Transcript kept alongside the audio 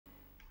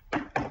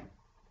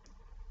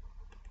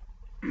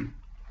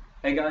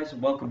Hey guys,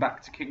 and welcome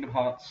back to Kingdom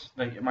Hearts,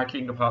 my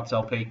Kingdom Hearts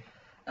LP.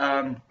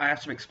 I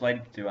have some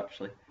explaining to do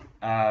actually.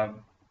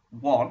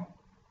 One,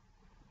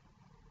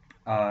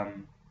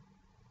 um,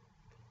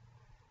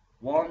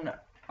 one,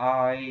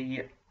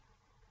 I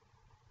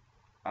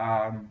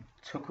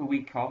took a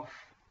week off.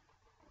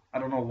 I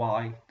don't know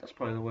why. That's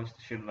probably the worst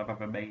decision I've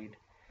ever made.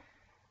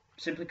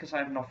 Simply because I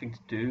have nothing to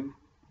do,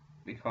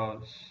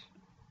 because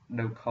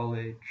no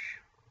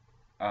college.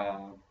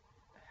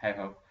 Hey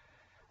ho.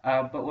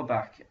 But we're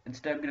back.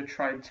 Instead, I'm gonna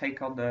try and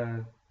take on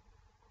the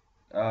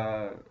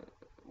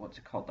what's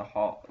it called?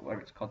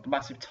 Whatever it's called, the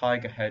massive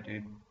tiger head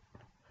in.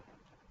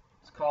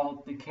 It's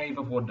called the Cave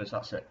of Wonders.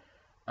 That's it.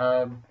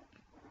 Um,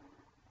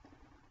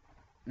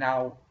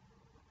 now,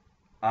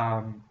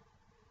 I've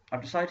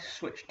decided to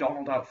switch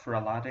Donald out for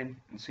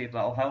Aladdin and see if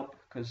that'll help.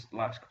 Because the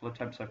last couple of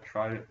times I've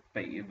tried it,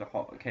 beating the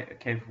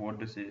Cave of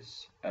Wonders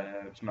it's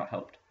not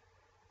helped.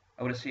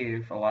 I want to see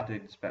if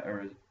Aladdin's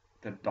better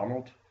than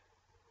Donald.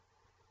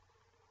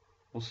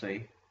 We'll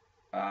see.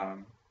 So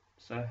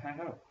hey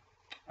ho.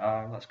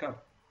 Let's go.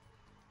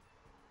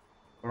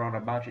 We're on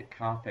a magic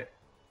carpet.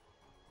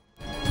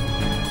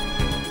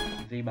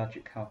 The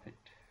magic carpet.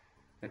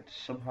 It's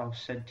somehow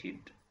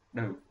sentient.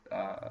 No,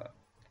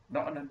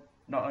 not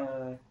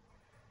a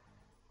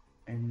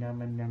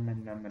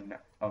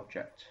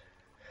object.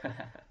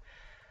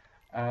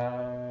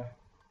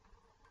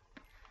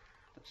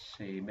 Let's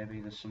see, maybe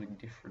there's something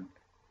different.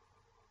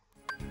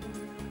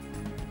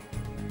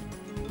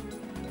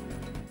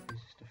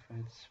 Resist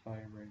defense,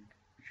 fire ring,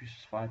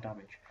 reduces fire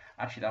damage.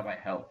 Actually, that might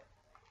help.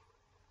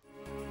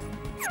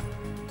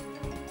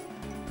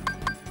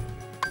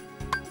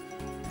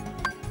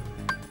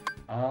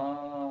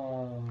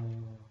 Oh.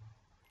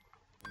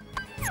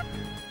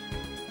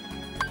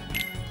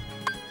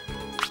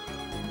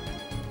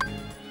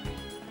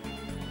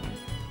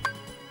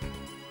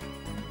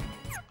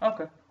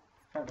 Okay.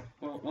 Fair enough.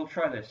 We'll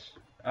try this.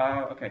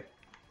 Okay.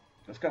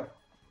 Let's go.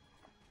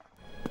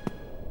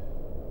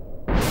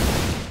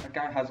 That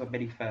guy has a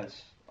mini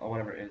fez, or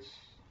whatever it is.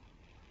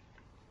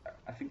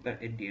 I think they're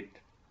Indian.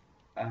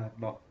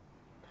 Not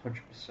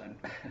 100%.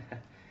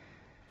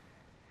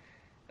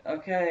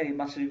 Okay,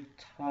 massive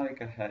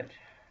tiger head.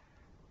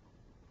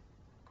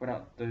 Going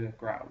out the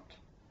ground.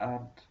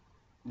 And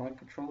my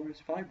controller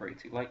is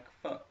vibrating like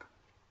fuck.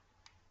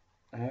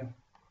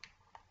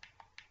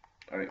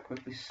 Alright,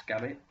 quickly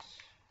scan it.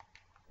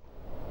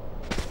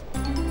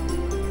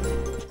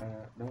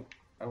 No,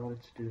 I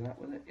wanted to do that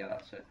with it. Yeah,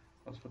 that's it.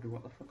 I was wondering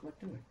what the fuck am I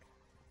doing.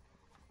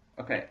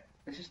 Okay,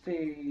 this is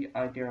the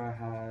idea I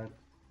had.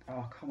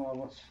 Oh, come on,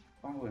 what's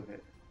wrong with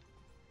it?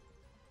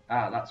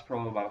 Ah, that's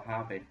probably what I'm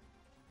having.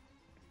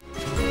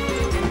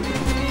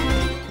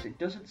 It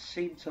doesn't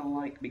seem to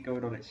like me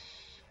going on its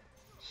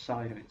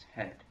side of its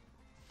head.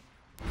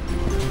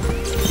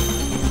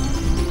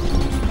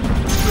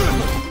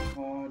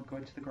 Come on, go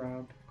into the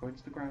ground, go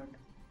into the ground,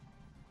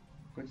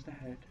 go into the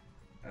head.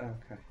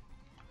 Okay.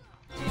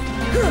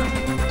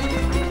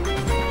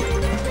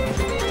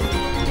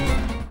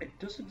 It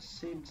doesn't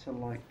seem to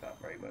like that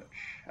very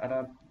much, and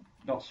I'm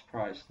not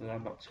surprised that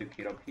I'm not too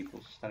keen on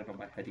people standing on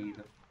my head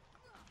either.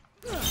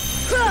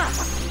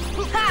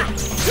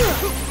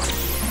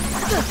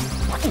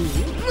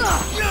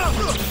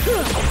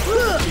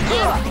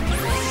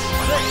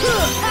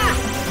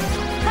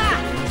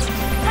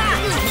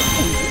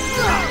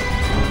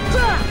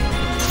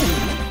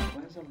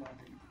 Where's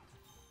Aladdin?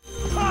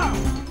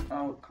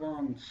 Oh, come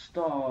on,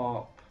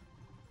 stop.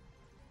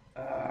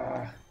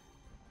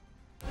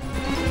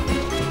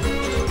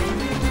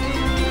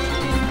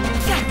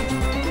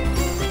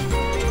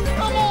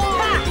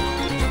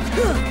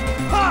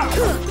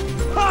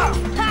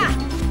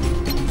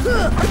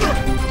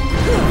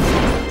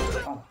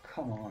 Oh,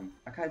 come on.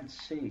 I can't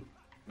see.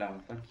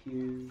 No, thank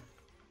you.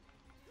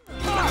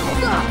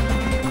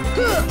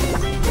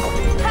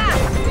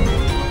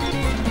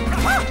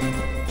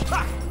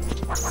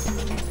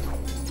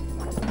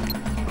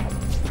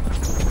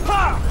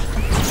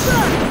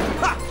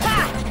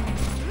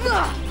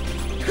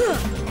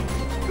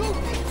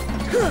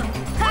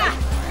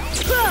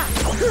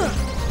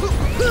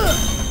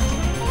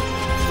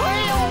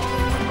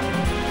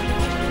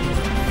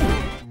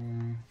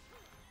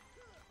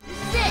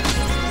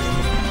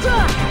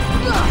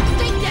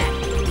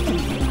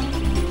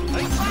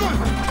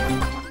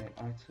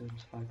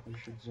 Items, high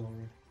potion,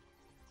 Zora.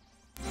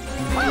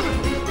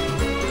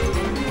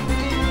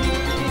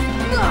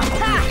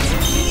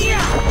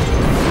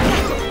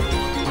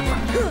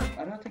 I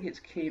don't think it's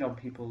keen on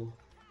people.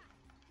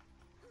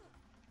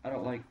 I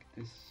don't like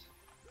this.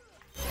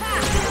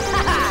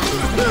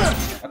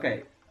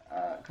 Okay,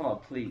 come on,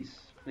 please,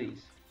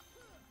 please.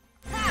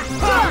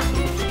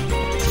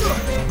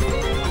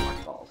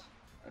 Balls.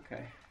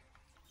 Okay.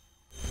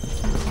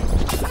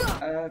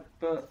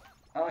 But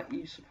aren't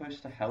you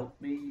supposed to help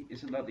me?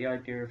 Isn't that the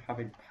idea of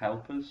having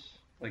helpers,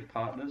 like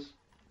partners?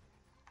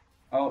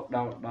 Oh,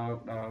 no,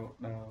 no, no,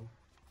 no.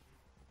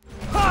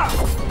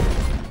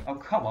 Oh,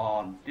 come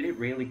on. Did it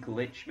really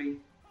glitch me?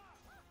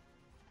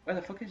 Where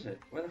the fuck is it?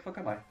 Where the fuck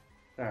am I?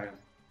 There I am.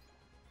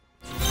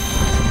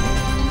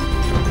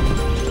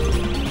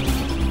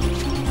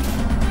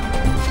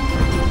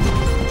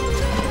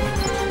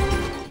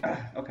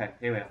 okay,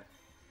 here we are.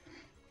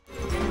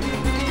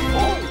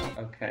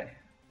 Okay.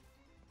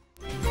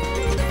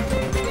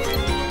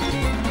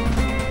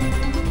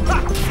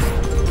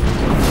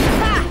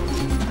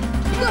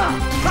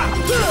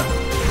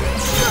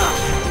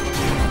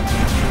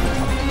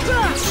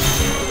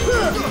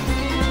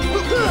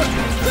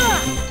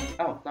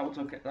 Oh, that one's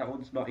okay. That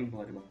one's not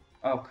evil anymore.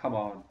 Oh, come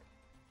on.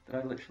 Did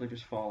I literally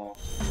just fall off?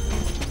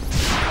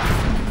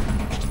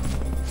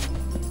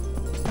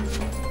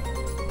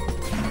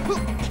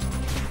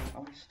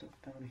 Oh, he's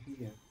stuck down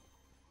here.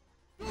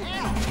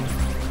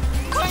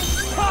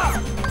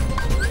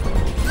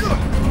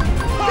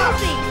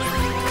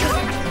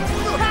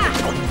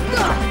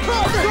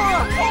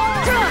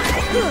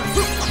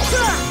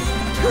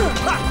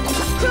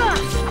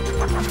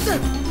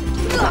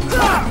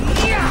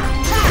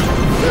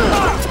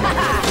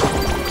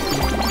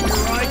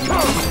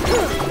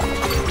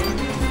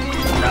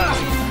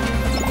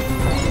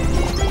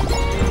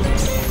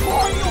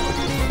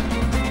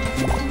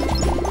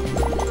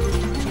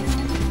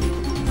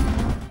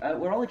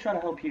 We're only trying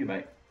to help you,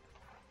 mate.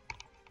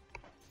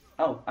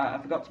 Oh, I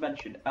forgot to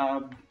mention,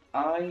 I'm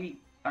going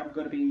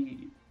to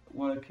be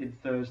working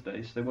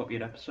Thursday, so there won't be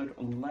an episode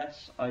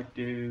unless I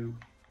do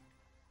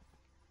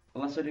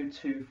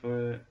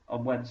 2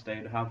 on Wednesday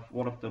and have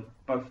both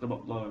of them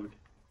upload.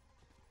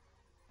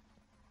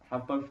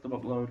 Have both of them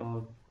upload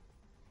on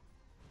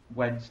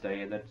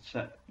Wednesday and then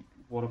set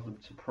one of them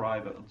to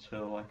private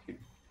until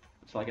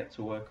I get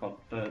to work on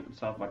until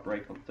I have my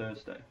break on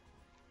Thursday.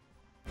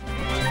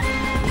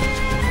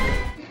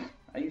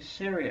 Are you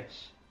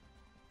serious?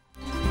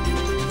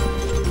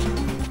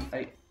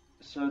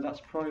 So that's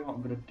probably what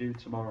I'm going to do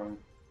tomorrow.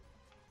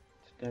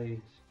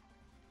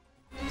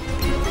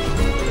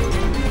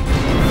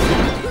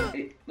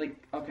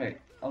 Okay,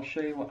 I'll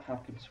show you what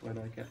happens when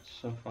I get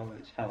so far with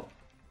its health.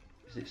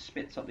 Because it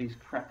spits up these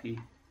crappy...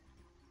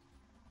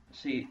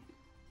 See,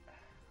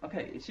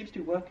 okay, it seems to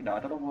be working now, I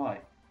don't know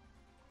why.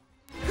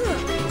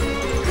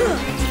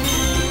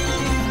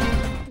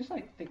 It's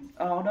like,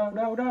 oh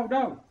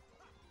no!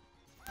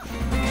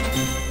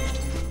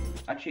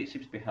 Actually, it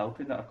seems to be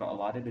helping that I've got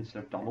Aladdin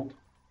instead of Donald.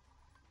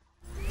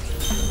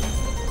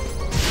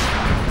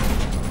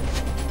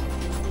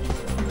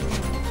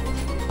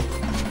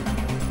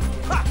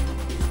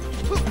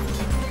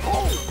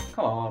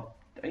 Come on,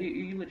 are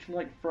you literally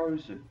like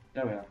frozen?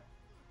 There we are.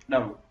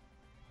 No.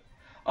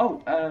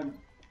 Oh,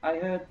 I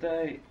heard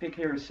Big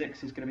Hero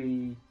 6 is going to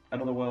be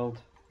another world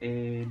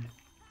in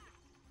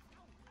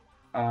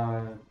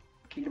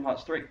Kingdom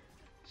Hearts 3.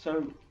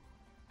 So,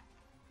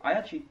 I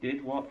actually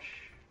did watch...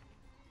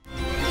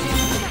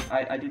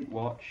 I did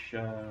watch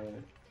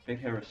Big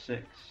Hero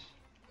 6.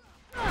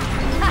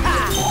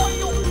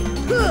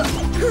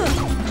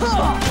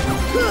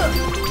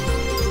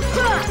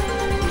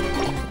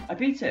 I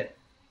beat it!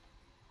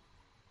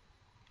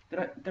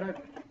 Have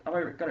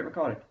I got it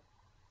recorded?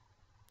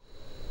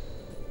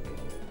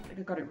 I think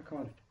I got it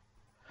recorded.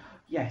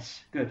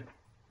 Yes, good.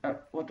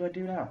 What do I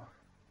do now?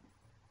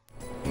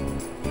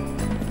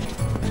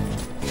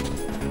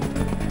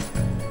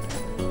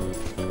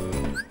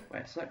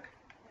 Wait a sec.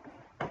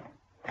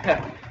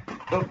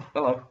 Oh,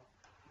 hello.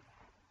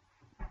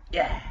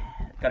 Yeah!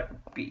 Got it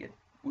beat it.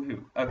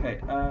 Woohoo. Okay,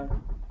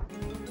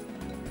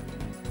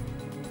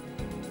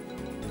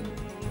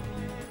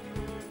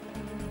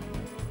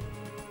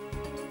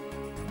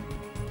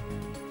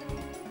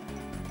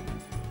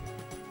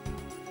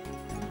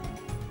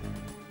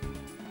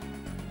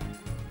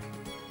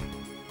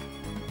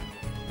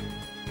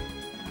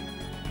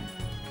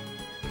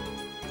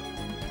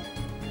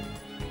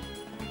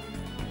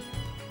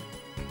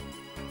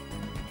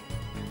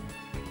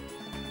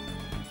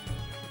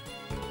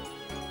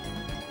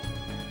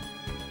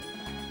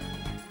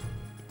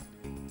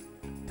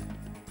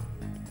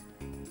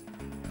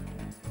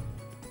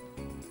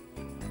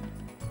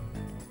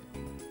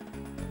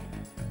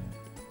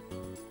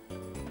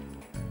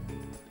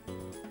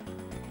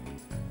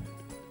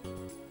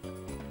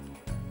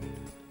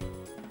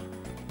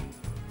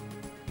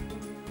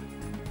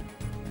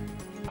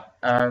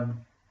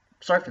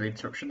 sorry for the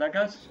interruption there,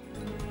 guys.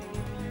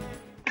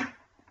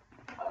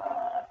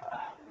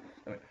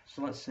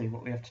 So let's see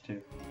what we have to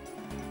do.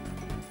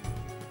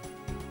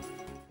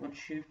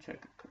 Once you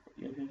take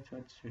you're going to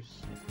enter.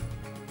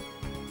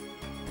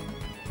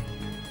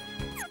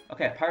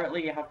 Okay,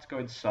 apparently you have to go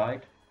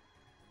inside.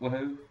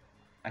 Woohoo,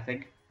 I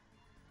think.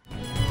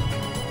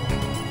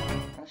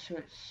 I'm sure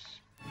it's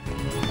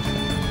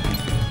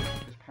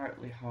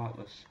apparently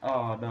heartless.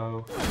 Oh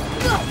no.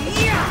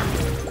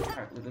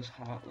 Apparently there's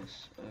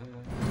heartless.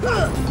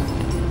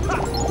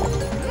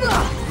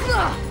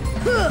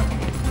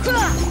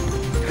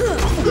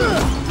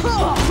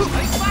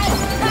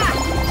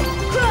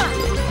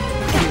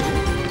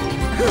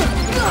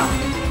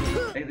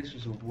 I think this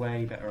was a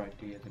way better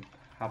idea than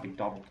having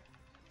Donald.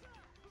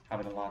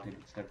 Having Aladdin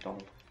instead of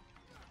Donald.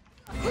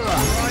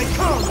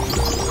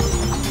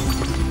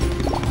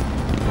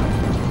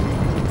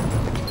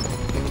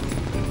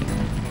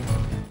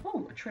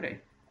 Oh, a Trinity.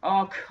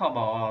 Oh, come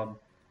on.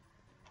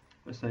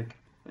 Wait a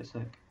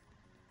sec.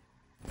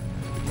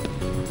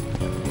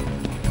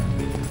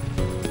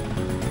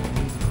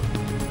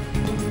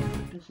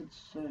 it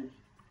say?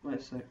 Wait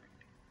a sec.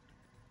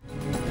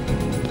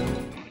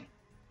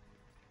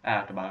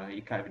 Ah, don't matter,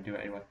 you can't even do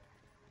it anyway.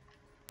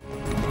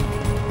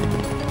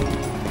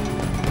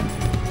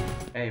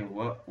 Hey,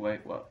 what?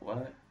 Wait, what?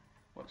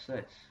 What's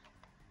this?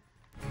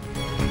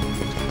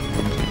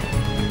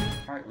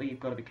 Apparently you've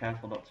got to be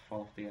careful not to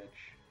fall off the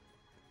edge.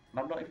 And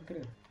I'm not even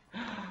gonna.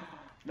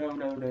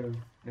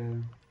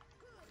 No.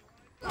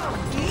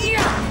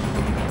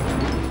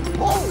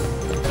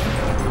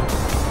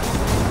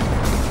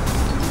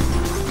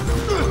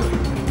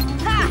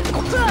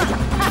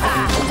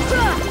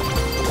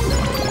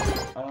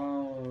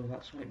 Oh,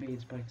 that's what it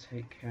means by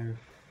take care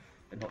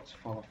of not to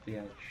fall off the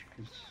edge,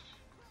 because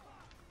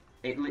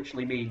it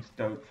literally means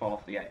don't fall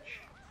off the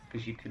edge,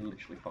 because you can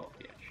literally fall off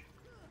the edge.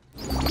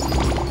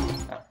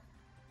 Ah,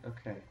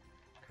 okay.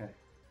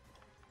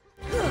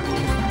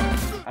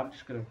 I'm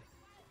just gonna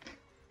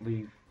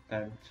leave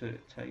them to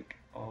take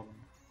on.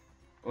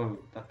 Oh,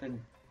 that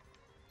thing.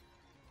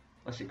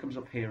 Unless it comes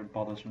up here and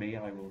bothers me,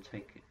 I will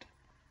take it.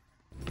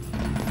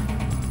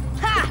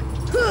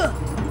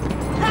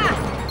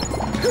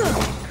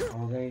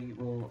 Or they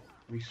will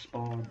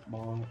respawn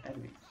more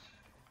enemies.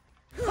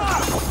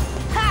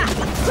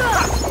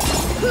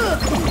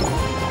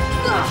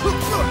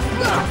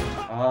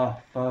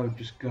 Ah, phone,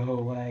 just go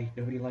away.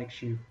 Nobody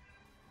likes you.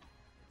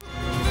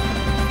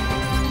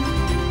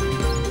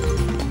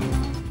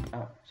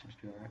 Oh, seems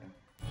to be alright now.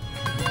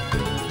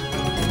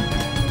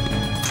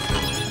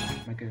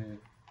 Mega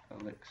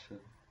elixir.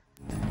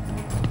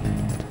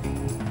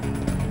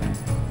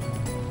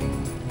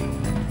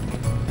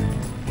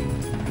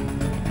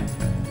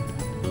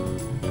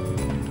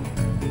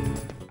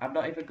 I'm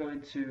not even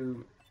going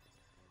to,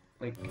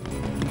 like...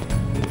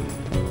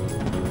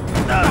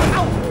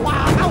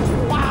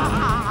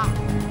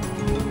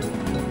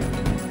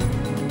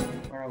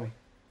 Where are we?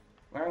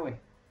 Where are we?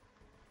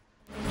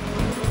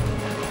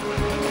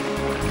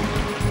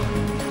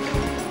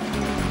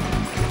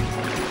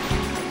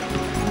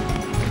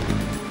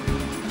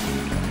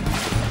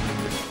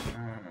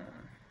 Where am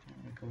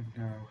I going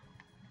now?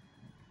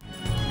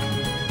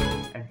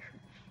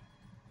 Entrance.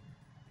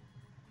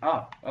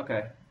 Ah,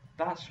 okay.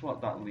 That's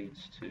what that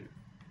leads to.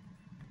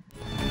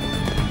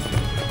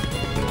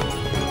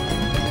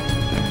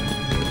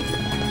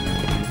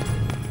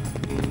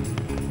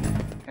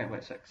 Okay,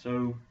 wait a sec.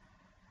 So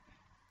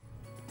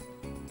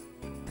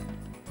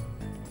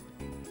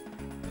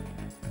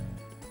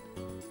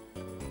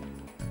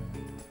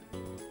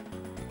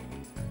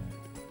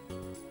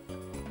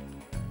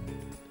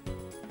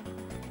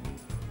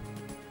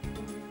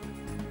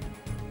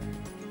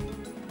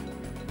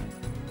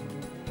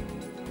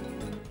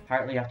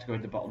apparently you have to go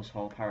in the bottom's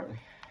hole, apparently.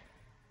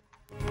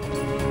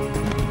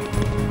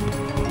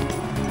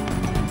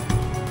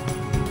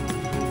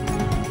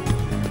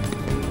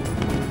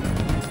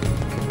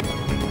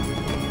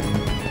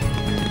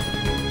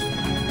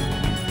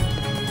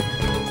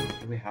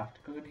 Do we have to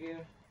go in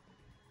here?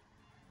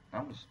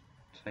 I'm just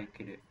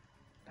taking it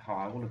how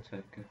I want to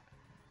take it.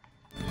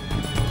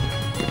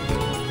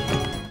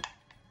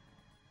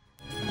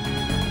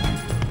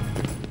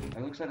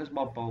 It looks like there's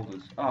more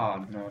boulders.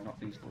 Oh no, not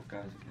these little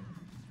guys again.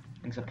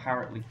 Things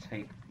apparently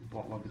take a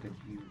lot longer than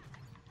you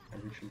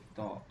originally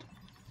thought.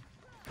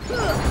 Come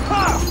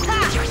on!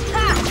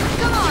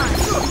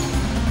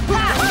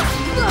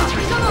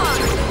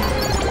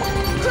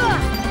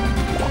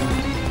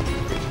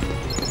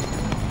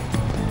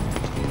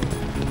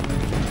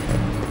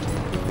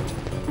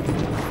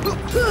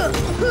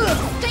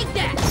 Take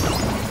that!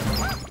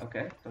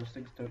 Okay, those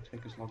things don't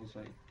take as long as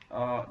I...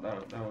 Oh,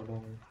 no. Come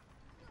on!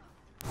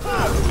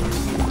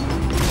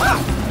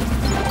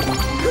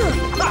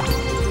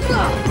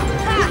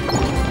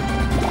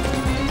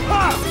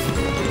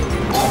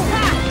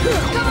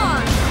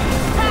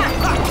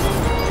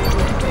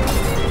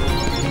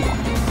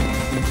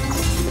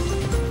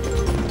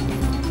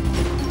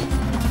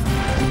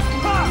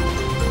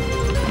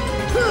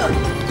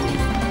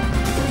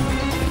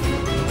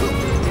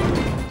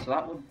 So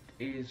that one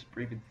is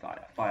breathing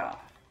fire.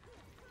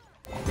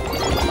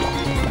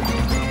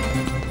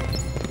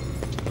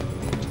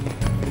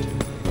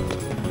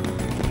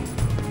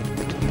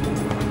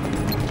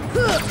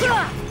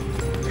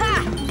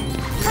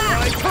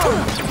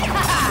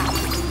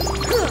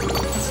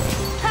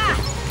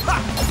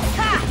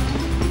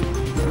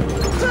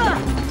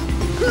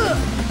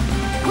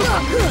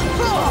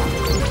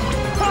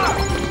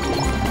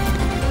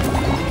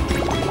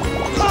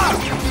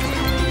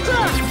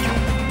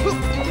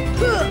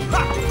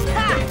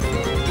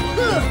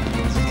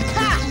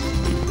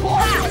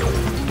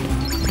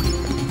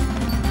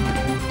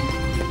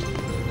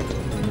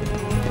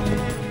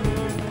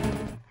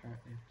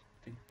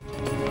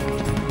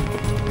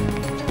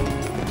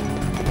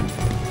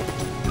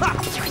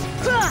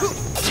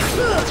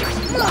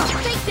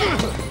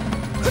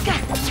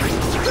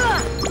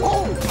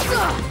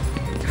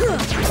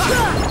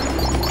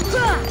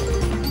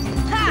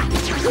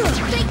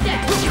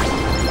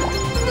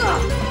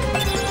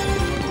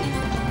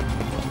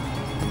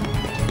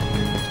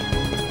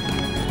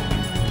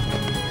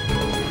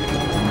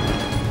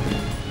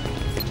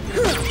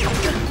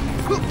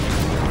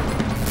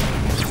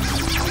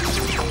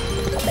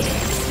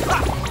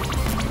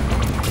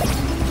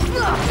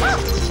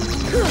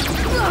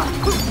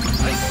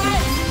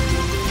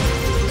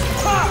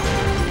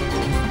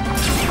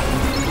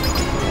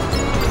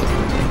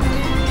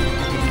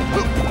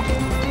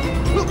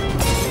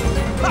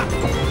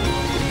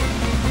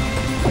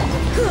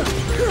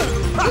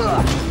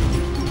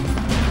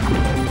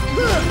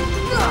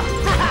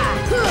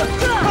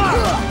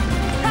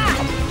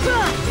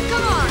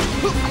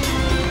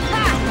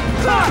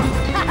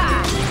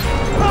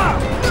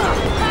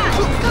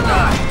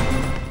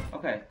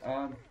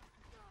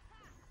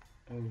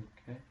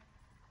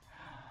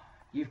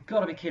 You've got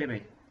to be kidding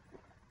me.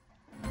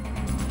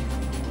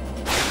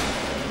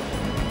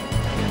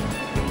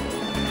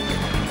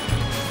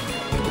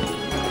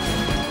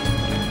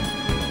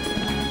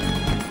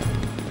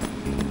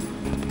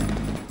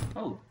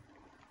 Oh,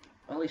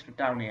 at least we're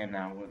down here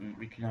now and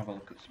we can have a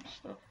look at some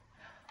stuff.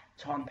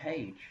 Tom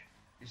Page.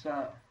 Is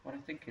that what I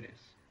think it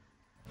is?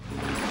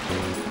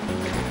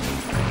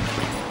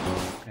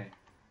 Okay.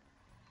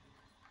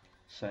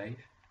 Save.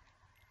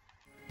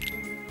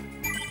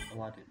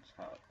 Aladdin's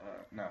hat.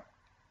 No.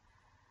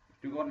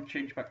 Do we want to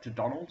change back to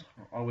Donald?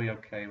 Or are we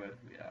okay with,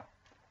 yeah.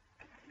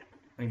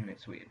 How many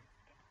minutes are we in?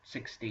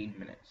 16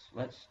 minutes.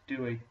 Let's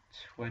do a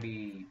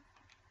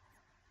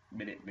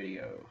 20-minute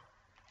video.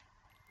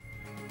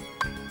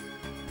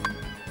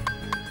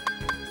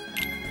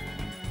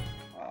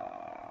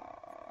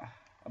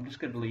 I'm just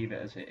going to leave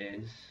it as it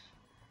is.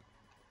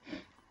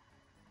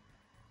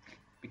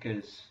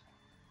 Because,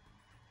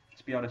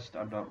 to be honest,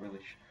 I'm not really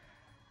sure.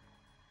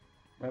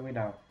 Where are we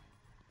now?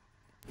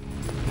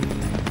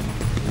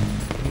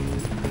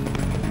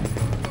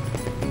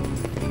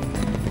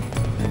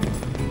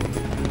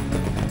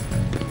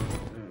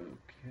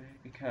 Okay,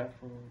 be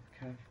careful, be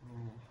careful.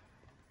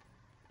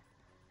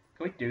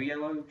 Can we do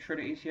yellow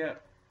trinities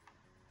yet?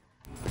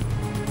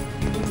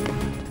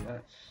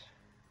 Let's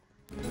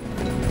find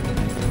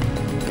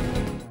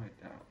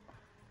out.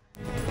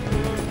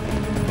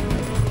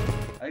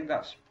 I think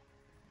that's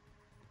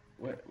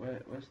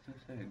where's the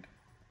thing?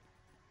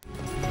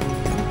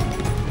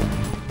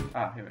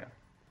 Ah, here we are.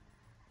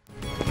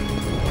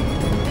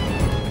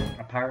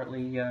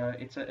 Apparently,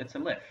 it's a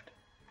lift.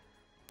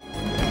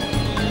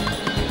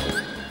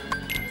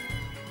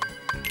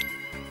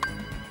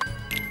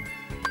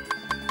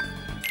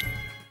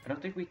 I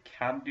don't think we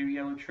can do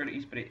yellow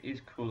trinities, but it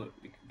is cool that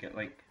we can get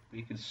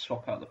we can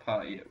swap out the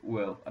party at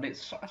will. And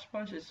it's, I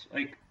suppose it's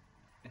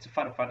it's a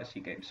Final Fantasy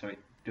game, so it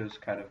does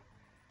kind of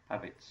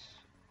have its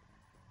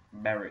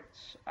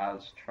merits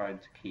as trying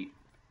to keep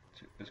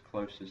as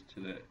close as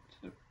to the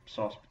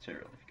source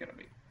material, if you get what I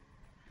mean.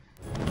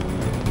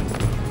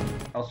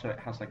 Also, it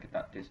has that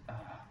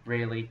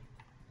really?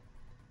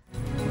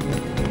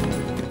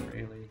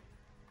 Really?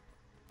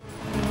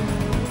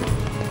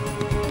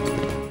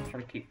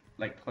 Trying to keep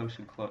close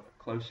and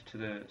close to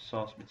the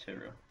source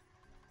material.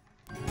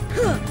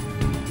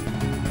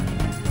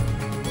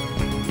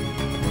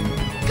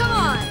 Come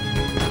on!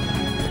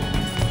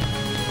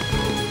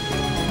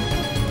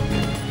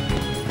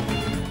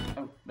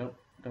 Oh, no,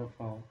 don't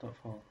fall, don't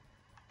fall.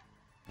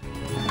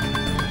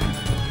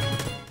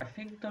 I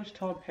think those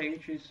torn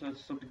pages are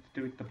something to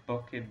do with the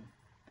book in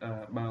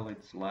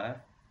Merlin's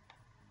lair.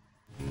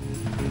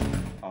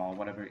 Or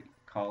whatever you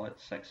call it,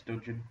 sex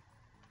dungeon.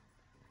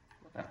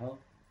 What the hell?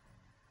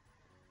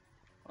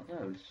 What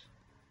are those?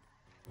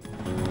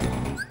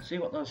 See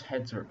what those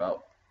heads are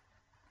about.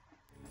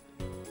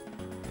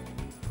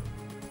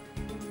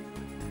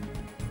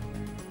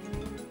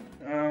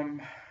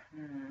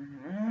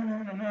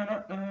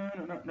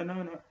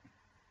 No.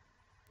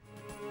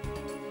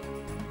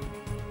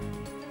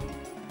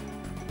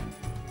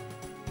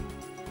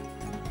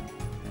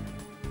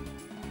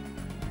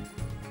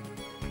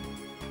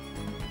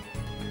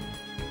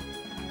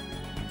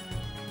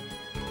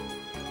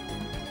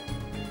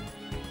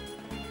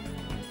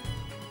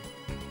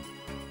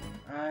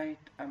 I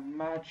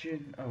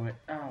imagine. Oh wait.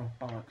 Oh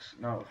bollocks.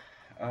 No.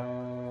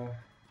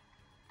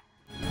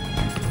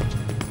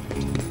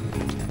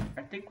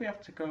 I think we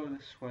have to go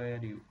this way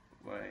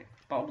anyway.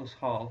 Bottomless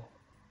Hall.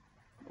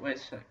 Wait a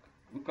sec.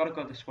 We've got to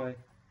go this way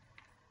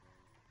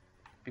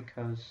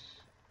because.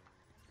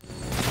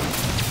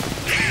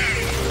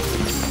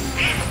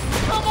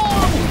 Come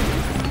on!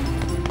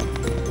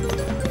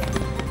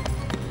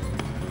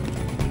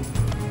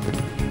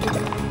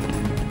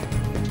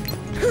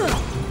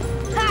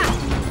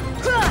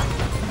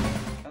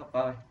 Oh,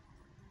 bye.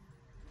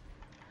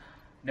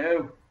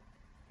 No.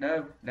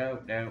 No.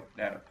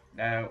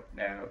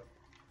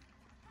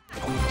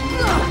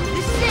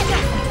 This is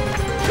it!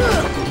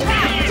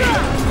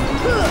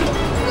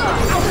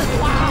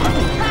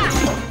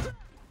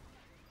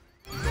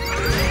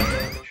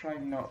 Try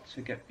not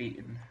to get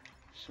beaten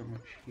so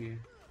much here.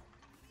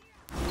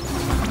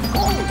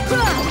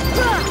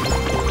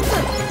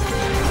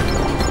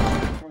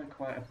 Probably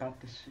quite a bad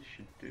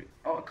decision, dude.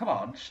 Oh, come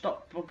on,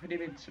 stop bumping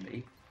him into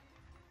me.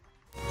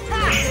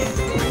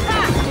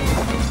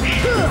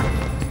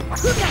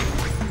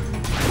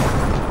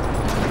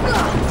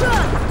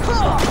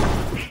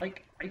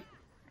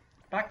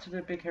 Back to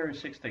the Big Hero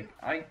 6 thing.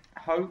 I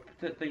hope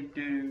that they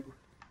do.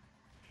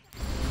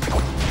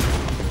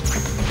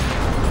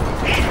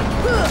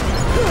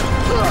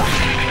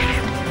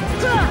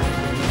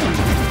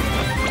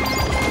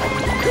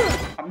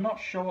 I'm not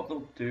sure what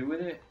they'll do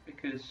with it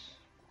because,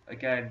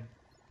 again,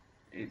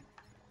 the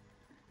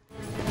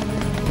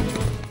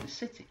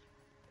city.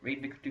 I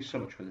mean, they could do so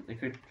much with it. They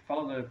could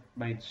follow the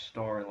main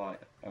storyline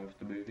of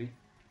the movie.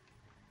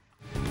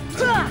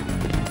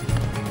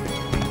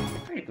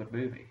 Pretty good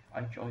movie.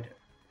 I enjoyed it.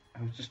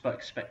 I was just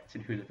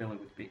expecting who the villain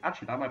would be.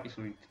 Actually, that might be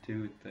something to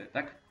do with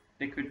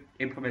they could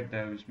implement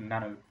those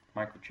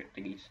microchip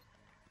thingies.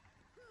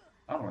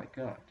 Oh my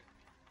god.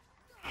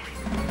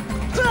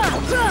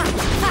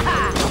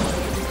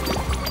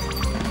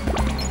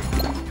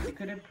 You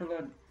could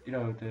implement, you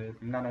know, the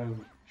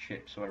nano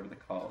chips or whatever they're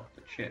called,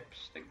 the chip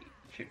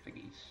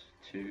thingies,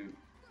 to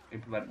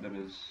implement them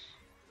as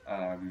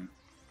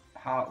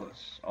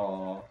Heartless,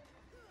 or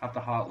have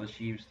the Heartless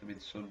use them in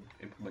some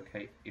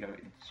you know,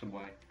 in some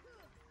way.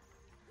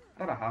 I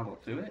don't know how they'll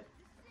do it,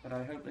 but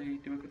I hope they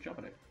do a good job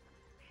at it.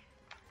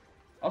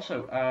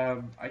 Also,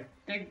 I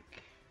think.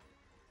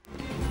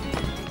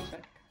 One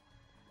sec.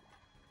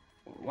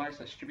 Why is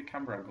that stupid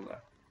camera angle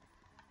there?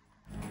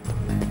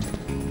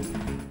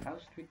 How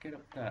did we get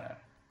up there?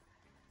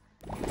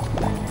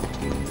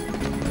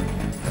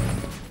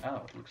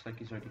 Oh, looks like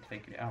he's already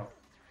taken it out.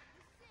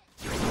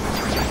 Take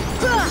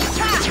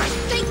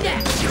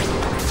that!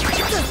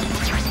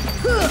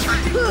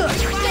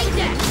 Take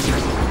that!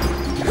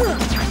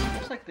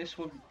 Looks like this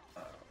one.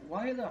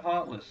 Why are the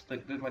Heartless,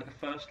 like the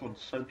first one,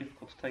 so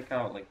difficult to take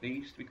out? Like, they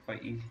used to be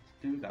quite easy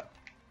to do that.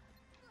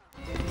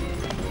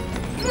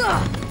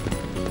 Oh,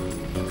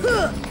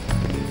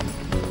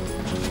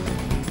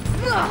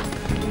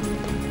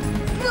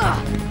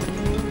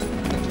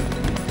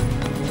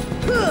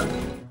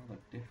 the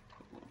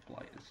difficult little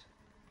blighters.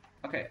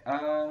 Okay,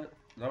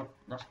 no,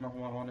 that's not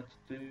what I wanted to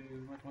do.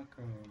 Where do I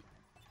go?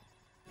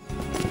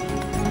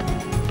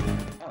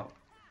 Oh,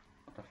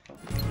 what the fuck?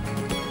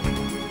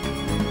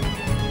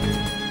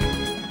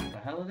 What the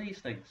hell are these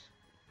things?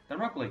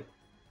 They're ugly.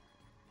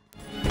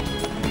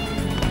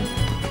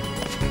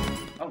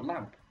 Oh,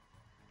 lamp.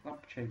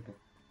 Lamp chamber.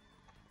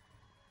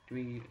 Do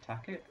we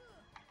attack it?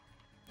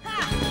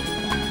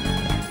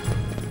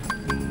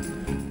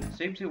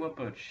 Seems it won't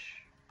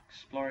budge.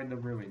 Exploring the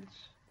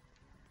ruins.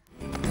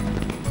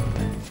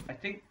 I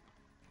think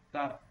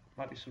that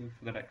might be something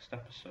for the next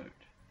episode.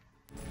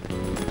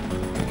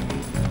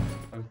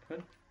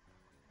 Open.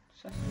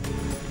 Sesame.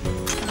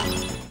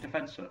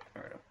 Defensor.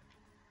 Fair enough.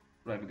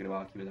 I'm not even going to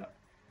argue with that.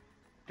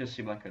 Does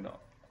seem like a not.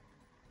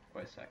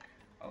 Wait a sec.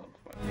 I'll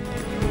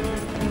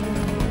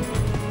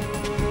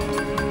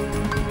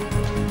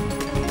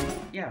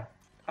yeah,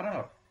 I don't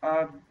know.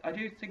 I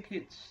do think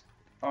it's,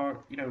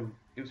 you know,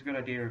 it was a good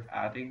idea of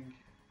adding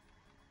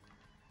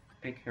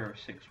Big Hero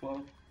 6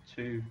 world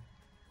to.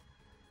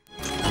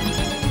 We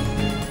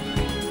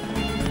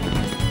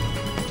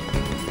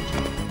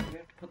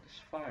have to put this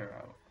fire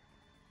out.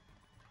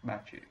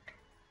 Magic.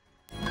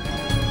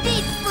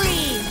 Deep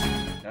freeze!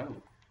 No.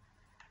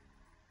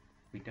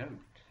 We don't.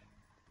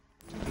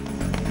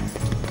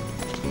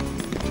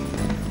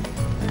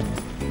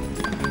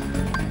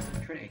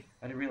 Trinity.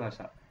 I didn't realise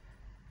that.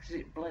 Because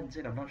it blends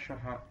in, I'm not sure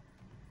how.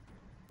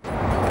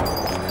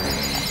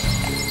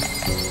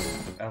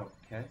 Oh,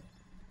 okay.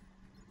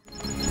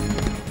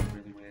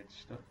 Really weird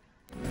stuff.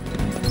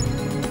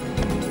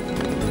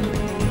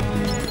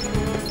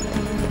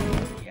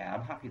 Yeah,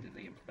 I'm happy that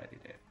they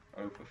implemented it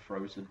over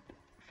Frozen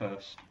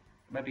first.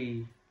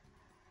 Maybe.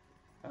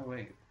 Oh,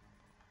 wait.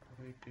 How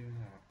do we do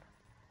that?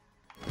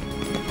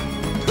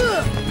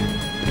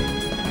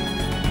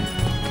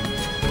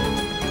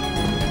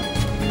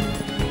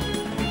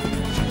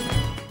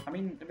 I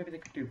mean, maybe they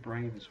could do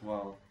Brave as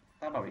well.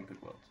 That might be a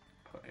good world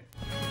to put in.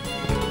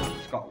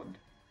 Scotland.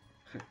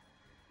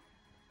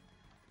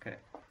 Okay,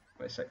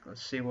 wait a sec,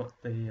 let's see what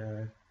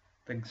the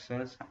thing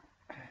says.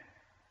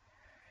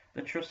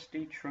 The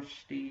trusty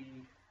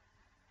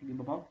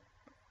thingy-bob.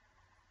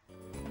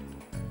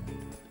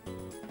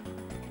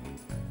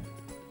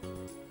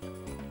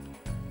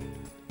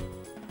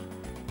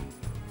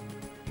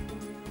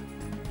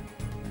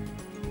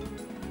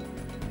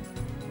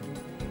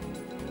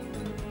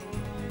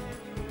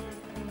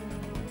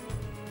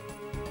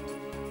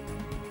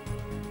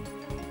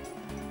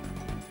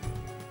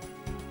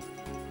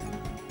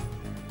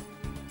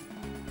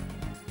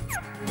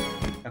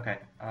 Okay,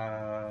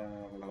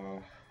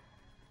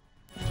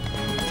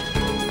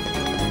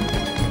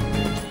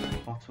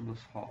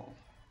 Bottomless Hall.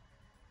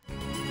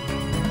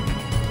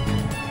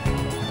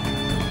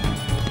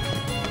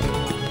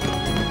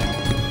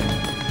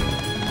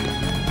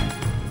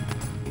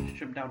 Just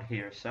jump down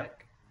here a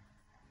sec.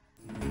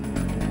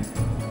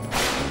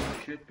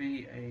 Should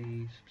be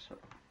a sort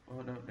of,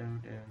 oh no.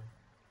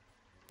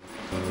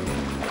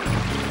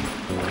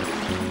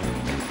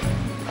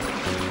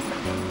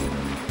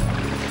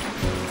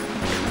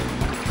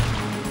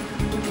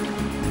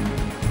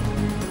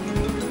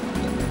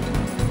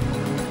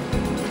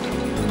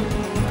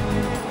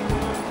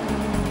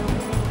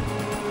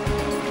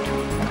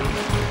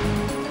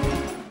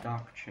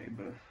 Dark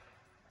chamber.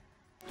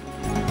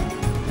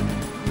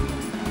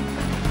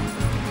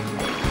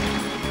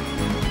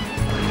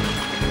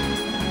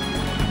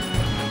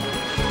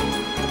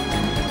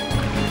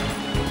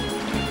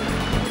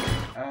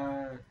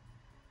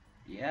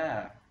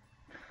 Yeah.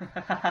 I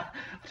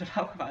don't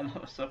know why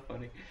that was so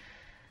funny.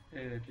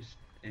 It just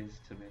is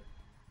to me.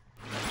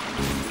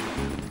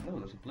 Oh,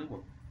 there's a blue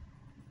one.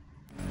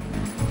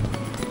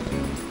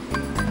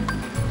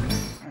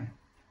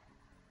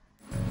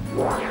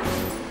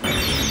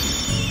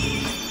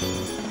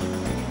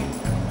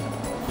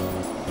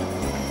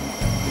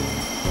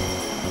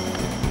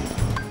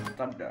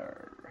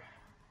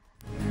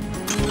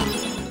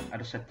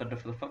 just said thunder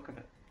for the fuck of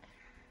it.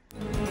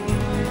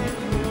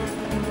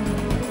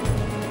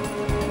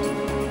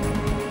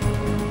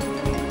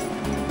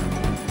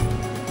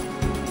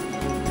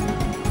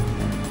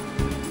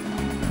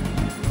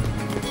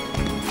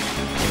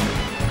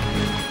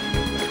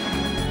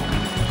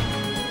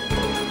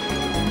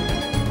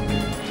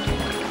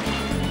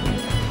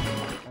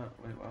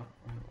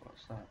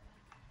 What's that?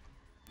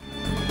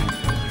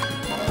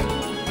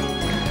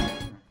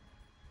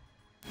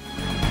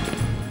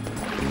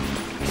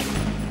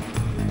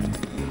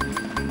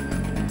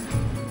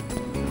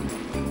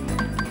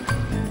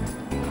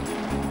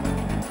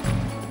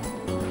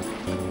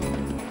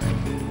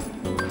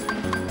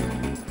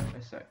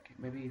 A sec,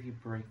 maybe if you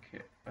break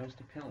it. Where's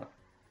the pillar?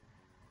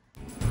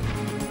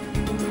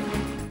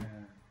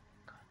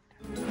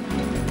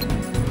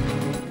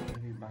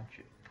 Maybe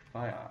magic.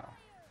 Fire.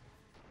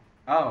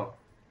 Oh!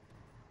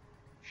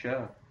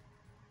 Sure.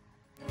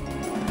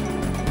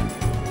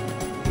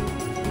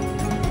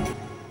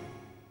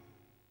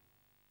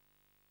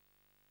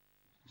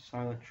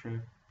 Silent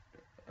truth.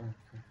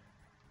 Okay.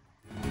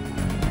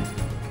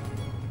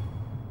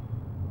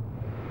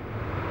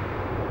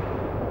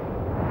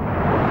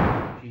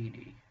 GD.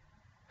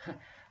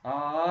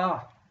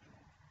 Ah!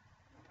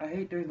 I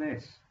hate doing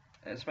this.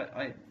 You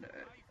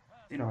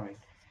know what I mean.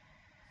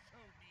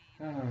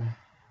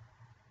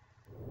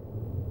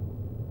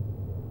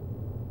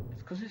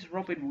 It's because it's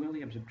Robin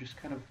Williams. I'm just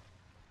kind of.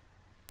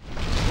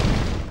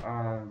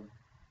 I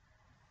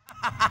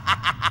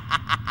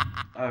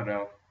don't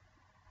know.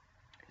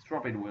 It's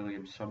Robin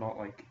Williams, so I'm not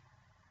like.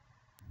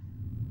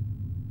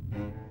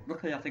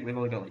 Luckily, I think we've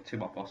only got like 2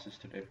 more bosses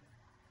to do.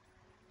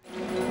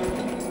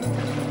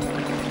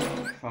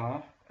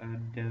 Far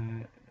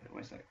and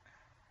where's that?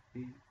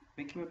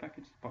 Make your way back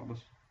into the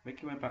bottomless.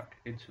 Make your way back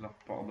into the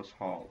bottomless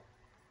hall.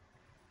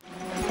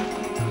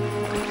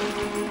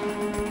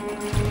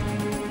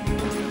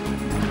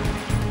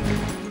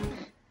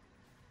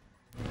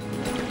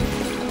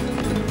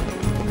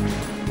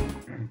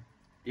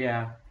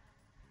 Yeah.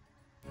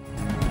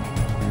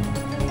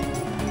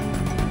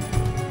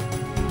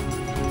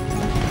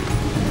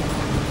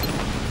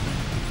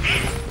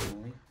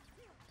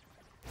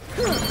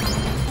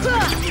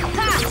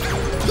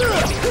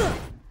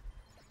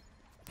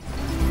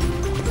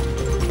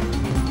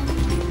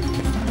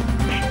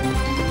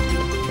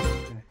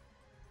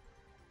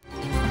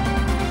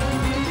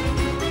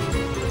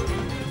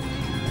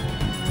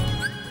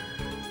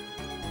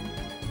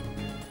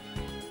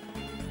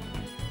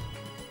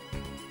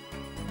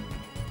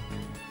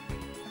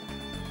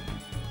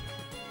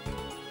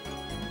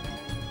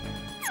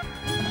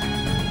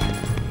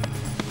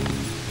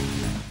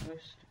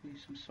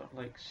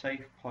 Like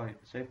safe point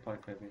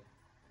maybe.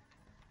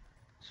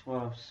 That's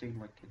what I've seen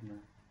like in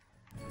there.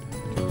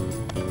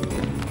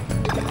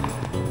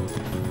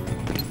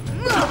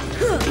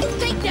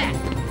 Take that!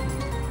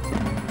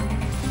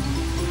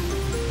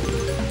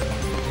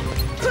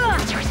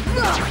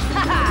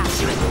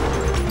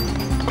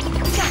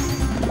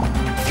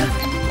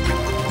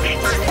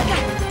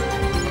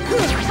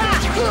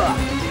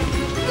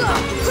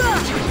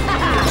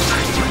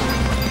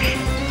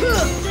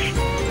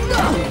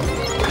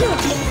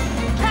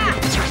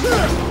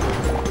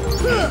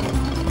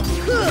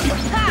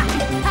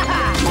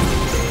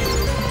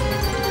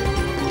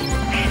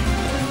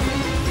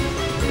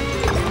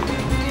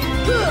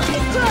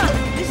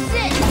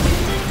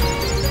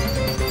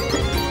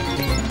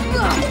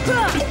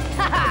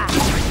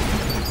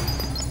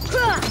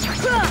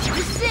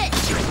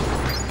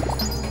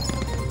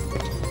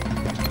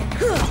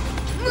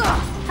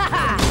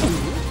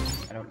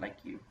 I don't like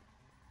you.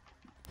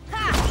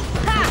 I'm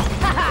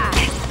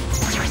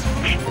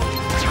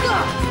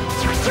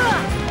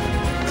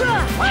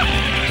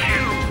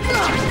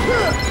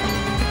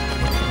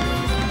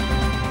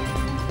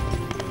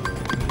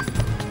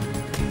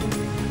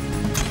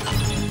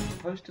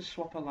supposed to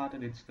swap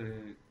Aladdin into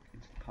the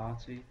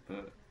party,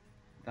 but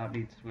that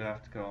means we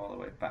have to go all the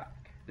way back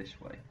this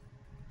way.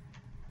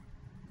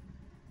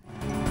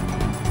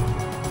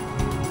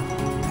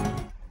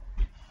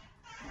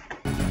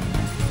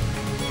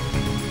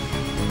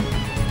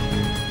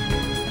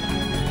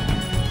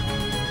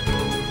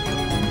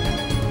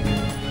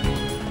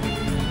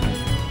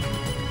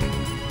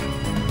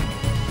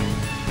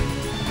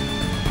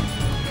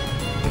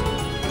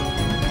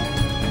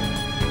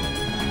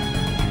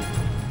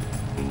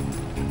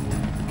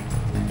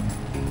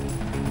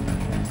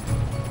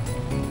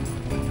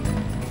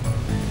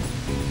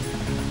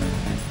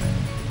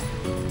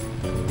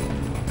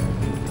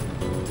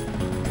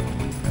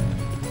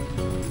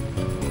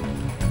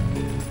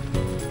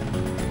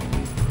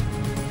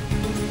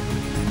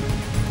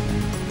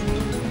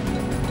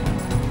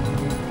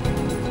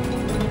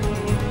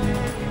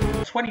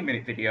 A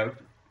 20-minute video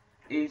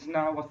is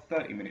now a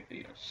 30-minute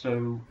video,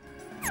 so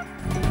let's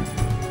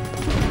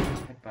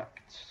head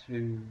back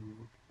to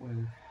where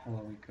the hell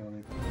are we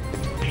going?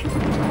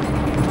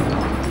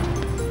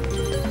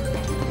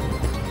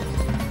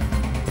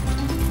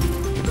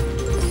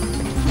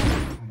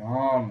 Come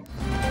on,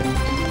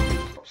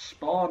 stop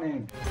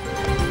spawning.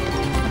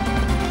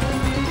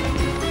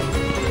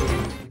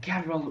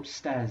 Gabriel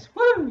upstairs.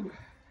 Woo!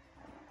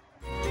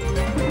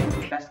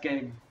 Best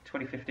game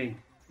 2015.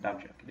 No, I'm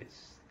joking.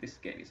 This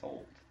game is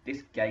old.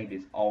 This game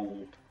is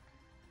old.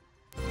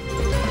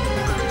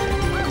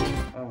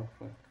 Oh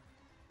fuck.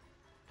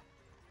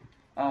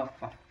 Oh,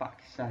 for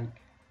fuck's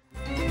sake.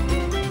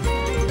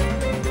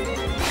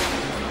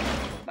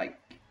 Like,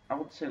 I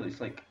wouldn't say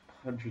it's like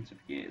hundreds of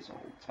years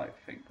old type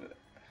thing, but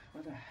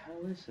where the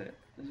hell is it?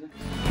 Is it?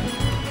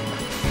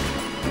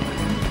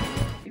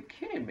 You're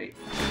kidding me?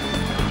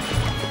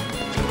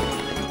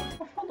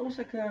 I thought there was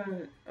like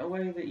a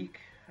way that you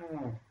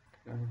can...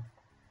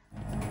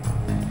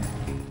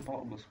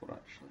 bottomless one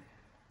actually.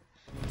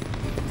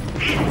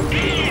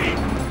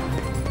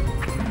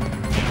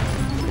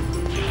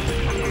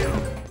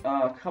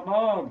 Oh, come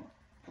on!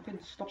 Fucking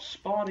stop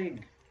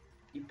spawning!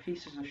 You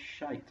pieces of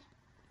shite.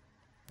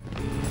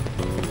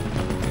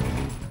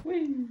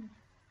 Whee!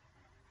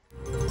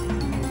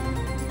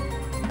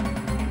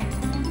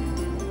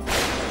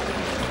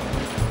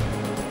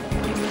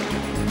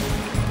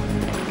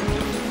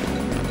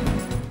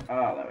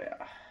 Ah, there we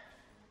are.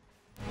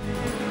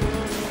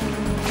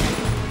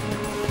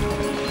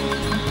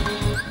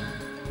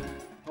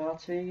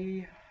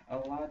 Party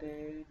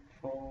Aladdin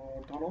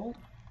for Donald.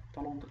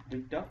 Donald the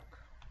Duck.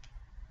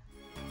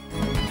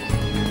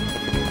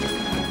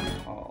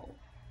 Hall.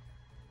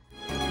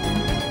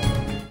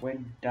 With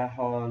the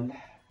hall.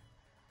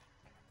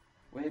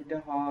 With the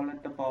hall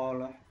and the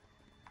baller.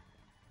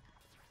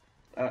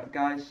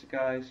 Guys,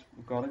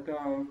 we've gotta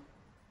go.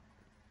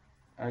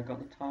 I ain't got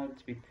the time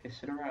to be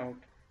pissing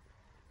around.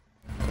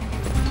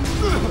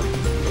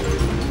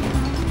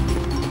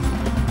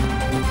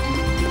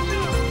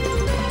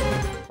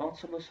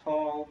 Bottomless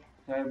hall,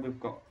 then we've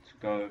got to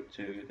go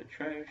to the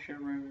treasure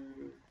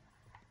room.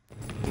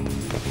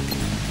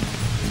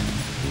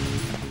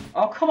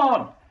 Oh, come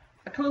on!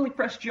 I clearly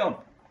pressed jump.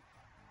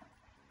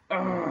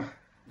 Ugh,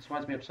 this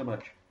winds me up so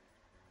much.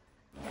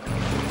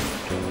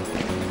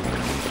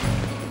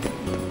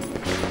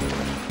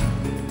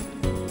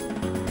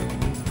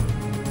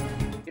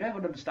 You don't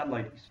even understand,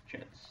 ladies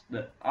and gents,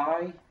 that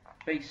I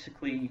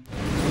basically...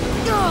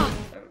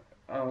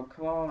 Oh,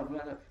 come on,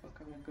 where the fuck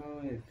am I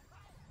going?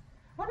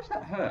 How does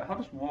that hurt? How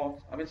does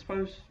water... I mean,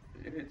 suppose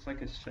if it's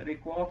like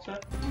acidic water...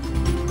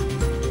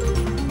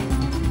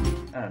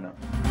 I don't know.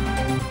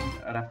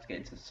 I'd have to get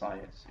into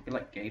science. It'd be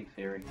like game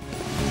theory.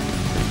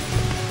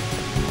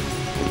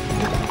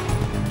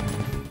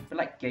 It'd be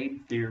like game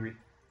theory.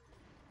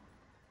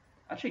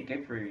 Actually,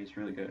 game theory is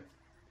really good.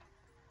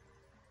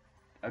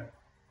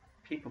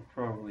 People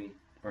probably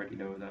already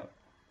know that.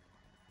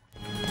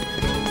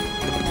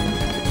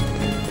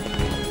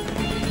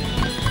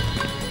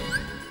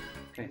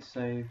 Okay,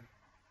 save.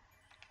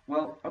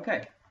 Well,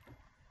 okay.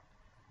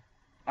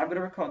 I'm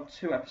gonna record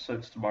 2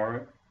 episodes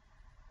tomorrow.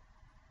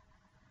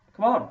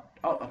 Come on!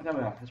 Oh, there we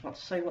are. I was about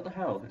to say, what the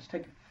hell? It's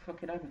taking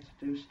fucking ever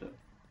to do stuff.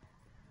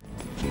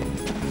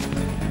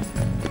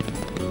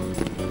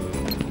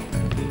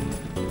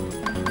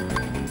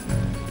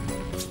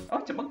 Oh,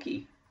 it's a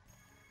monkey!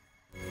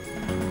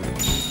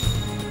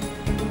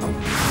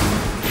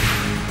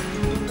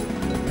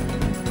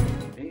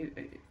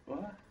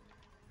 What?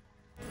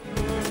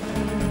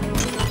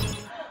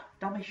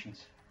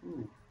 Dalmatians!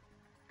 Ooh.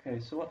 Okay,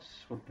 so what's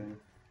this one do?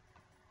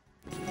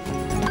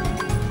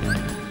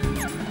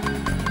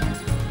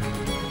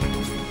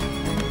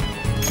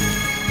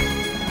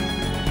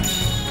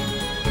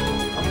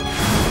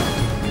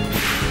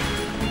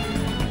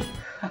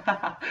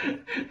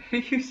 Are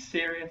you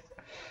serious?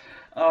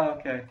 Oh,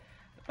 okay.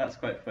 That's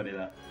quite funny,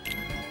 that.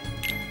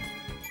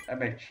 I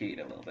may cheat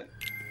a little bit.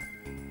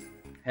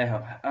 Hey, I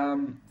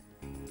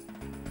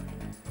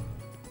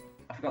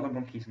forgot the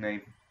monkey's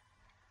name.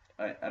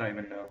 I don't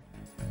even know.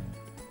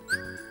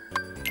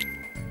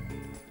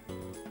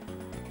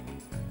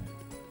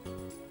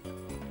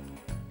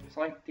 It's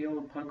like the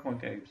old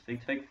Pokemon games. They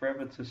take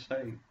forever to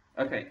save.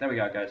 Okay, there we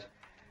go, guys.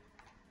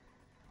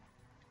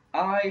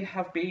 I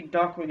have been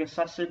Darkwing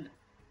Assassin.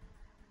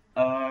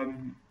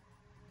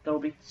 There will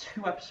be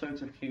 2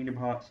 episodes of Kingdom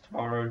Hearts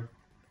tomorrow.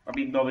 I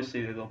mean,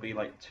 obviously there'll be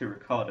like 2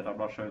 recorded. I'm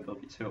not sure if there'll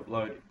be 2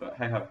 uploaded, but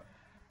hey ho.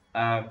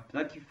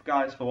 Thank you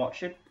guys for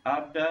watching,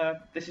 and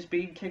this has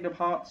been Kingdom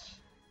Hearts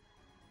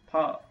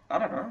part, I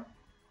don't know.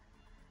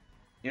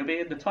 It'll be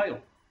in the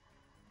title.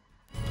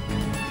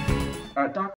 Dark